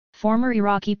Former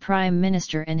Iraqi Prime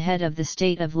Minister and head of the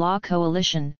State of Law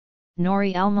Coalition,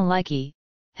 Nouri al-Maliki,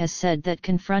 has said that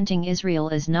confronting Israel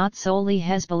is not solely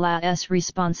Hezbollah's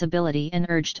responsibility and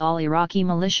urged all Iraqi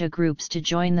militia groups to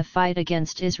join the fight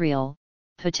against Israel,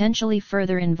 potentially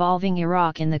further involving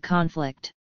Iraq in the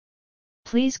conflict.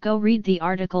 Please go read the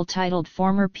article titled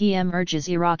 "Former PM Urges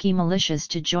Iraqi Militias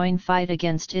to Join Fight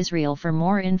Against Israel" for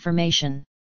more information.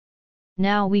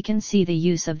 Now we can see the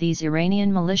use of these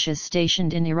Iranian militias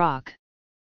stationed in Iraq.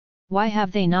 Why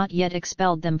have they not yet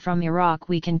expelled them from Iraq?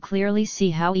 We can clearly see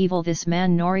how evil this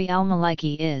man Nouri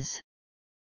al-Maliki is.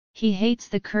 He hates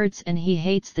the Kurds and he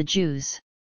hates the Jews.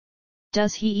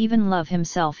 Does he even love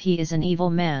himself? He is an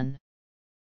evil man.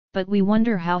 But we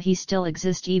wonder how he still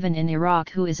exists even in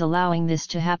Iraq, who is allowing this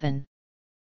to happen.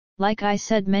 Like I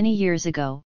said many years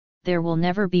ago, there will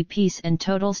never be peace and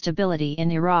total stability in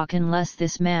Iraq unless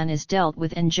this man is dealt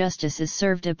with and justice is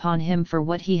served upon him for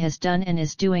what he has done and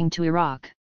is doing to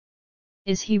Iraq.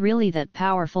 Is he really that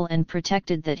powerful and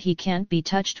protected that he can't be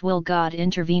touched? Will God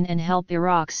intervene and help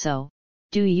Iraq? So,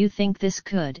 do you think this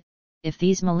could, if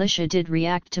these militia did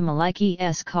react to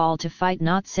Maliki's call to fight,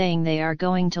 not saying they are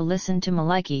going to listen to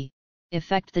Maliki,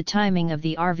 affect the timing of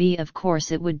the RV? Of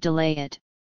course it would delay it,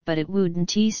 but it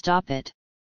wouldn't stop it.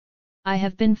 I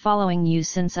have been following you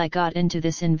since I got into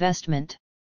this investment.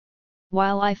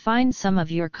 While I find some of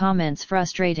your comments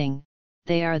frustrating,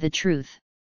 they are the truth.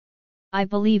 I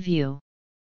believe you.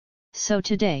 So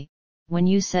today, when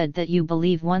you said that you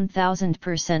believe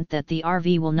 1000% that the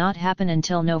RV will not happen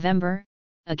until November,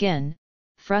 again,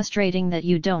 frustrating that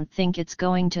you don't think it's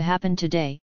going to happen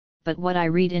today, but what I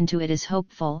read into it is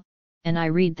hopeful, and I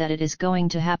read that it is going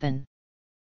to happen.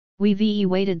 We've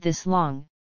waited this long,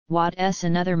 what's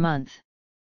another month?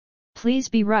 Please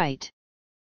be right.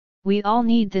 We all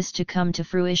need this to come to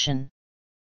fruition.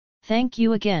 Thank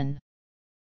you again.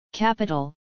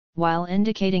 Capital, while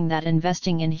indicating that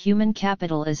investing in human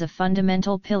capital is a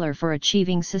fundamental pillar for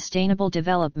achieving sustainable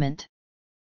development.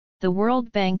 The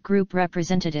World Bank Group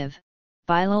representative,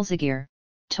 Bilal Zagir,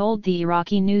 told the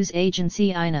Iraqi news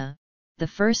agency INA, the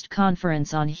first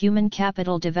conference on human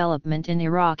capital development in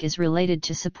Iraq is related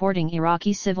to supporting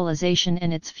Iraqi civilization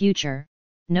and its future,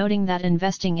 noting that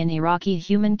investing in Iraqi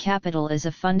human capital is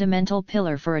a fundamental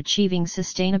pillar for achieving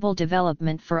sustainable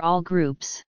development for all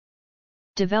groups.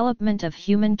 Development of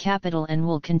human capital and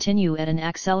will continue at an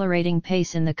accelerating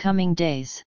pace in the coming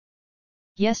days.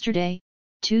 Yesterday,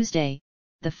 Tuesday,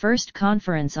 the first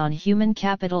conference on human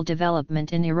capital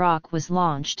development in Iraq was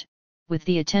launched, with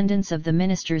the attendance of the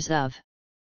ministers of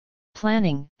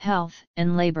Planning, Health,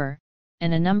 and Labor,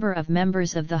 and a number of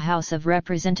members of the House of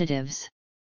Representatives.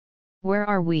 Where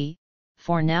are we?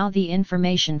 For now, the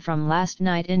information from last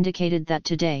night indicated that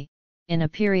today, in a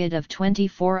period of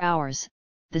 24 hours,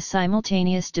 the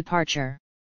simultaneous departure.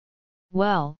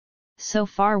 Well, so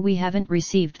far we haven't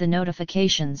received the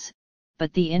notifications,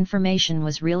 but the information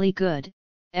was really good.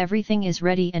 Everything is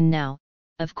ready, and now,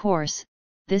 of course,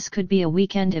 this could be a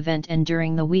weekend event and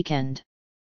during the weekend.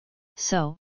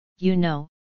 So,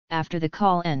 after the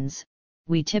call ends,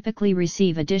 we typically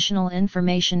receive additional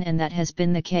information, and that has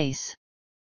been the case.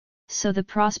 So the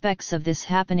prospects of this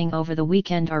happening over the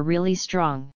weekend are really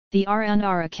strong. The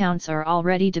R&R accounts are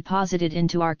already deposited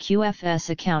into our QFS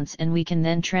accounts, and we can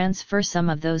then transfer some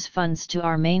of those funds to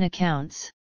our main accounts.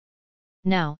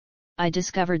 Now, I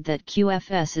discovered that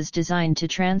QFS is designed to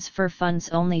transfer funds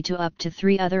only to up to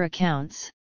 3 other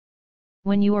accounts.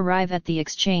 When you arrive at the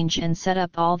exchange and set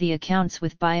up all the accounts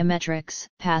with biometrics,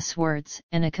 passwords,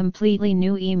 and a completely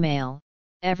new email,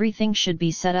 everything should be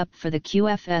set up for the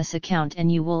QFS account,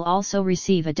 and you will also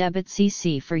receive a debit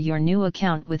CC for your new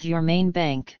account with your main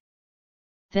bank.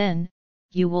 Then,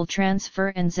 you will transfer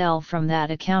and Zelle from that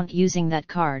account using that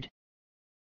card.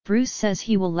 Bruce says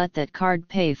he will let that card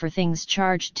pay for things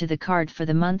charged to the card for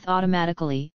the month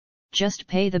automatically, just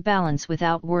pay the balance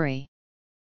without worry.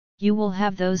 You will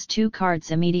have those 2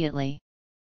 cards immediately.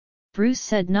 Bruce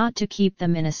said not to keep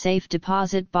them in a safe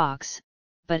deposit box,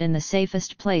 but in the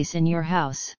safest place in your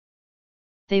house.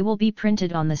 They will be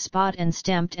printed on the spot and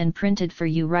stamped and printed for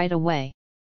you right away.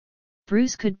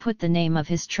 Bruce could put the name of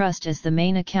his trust as the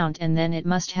main account, and then it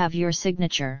must have your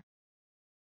signature.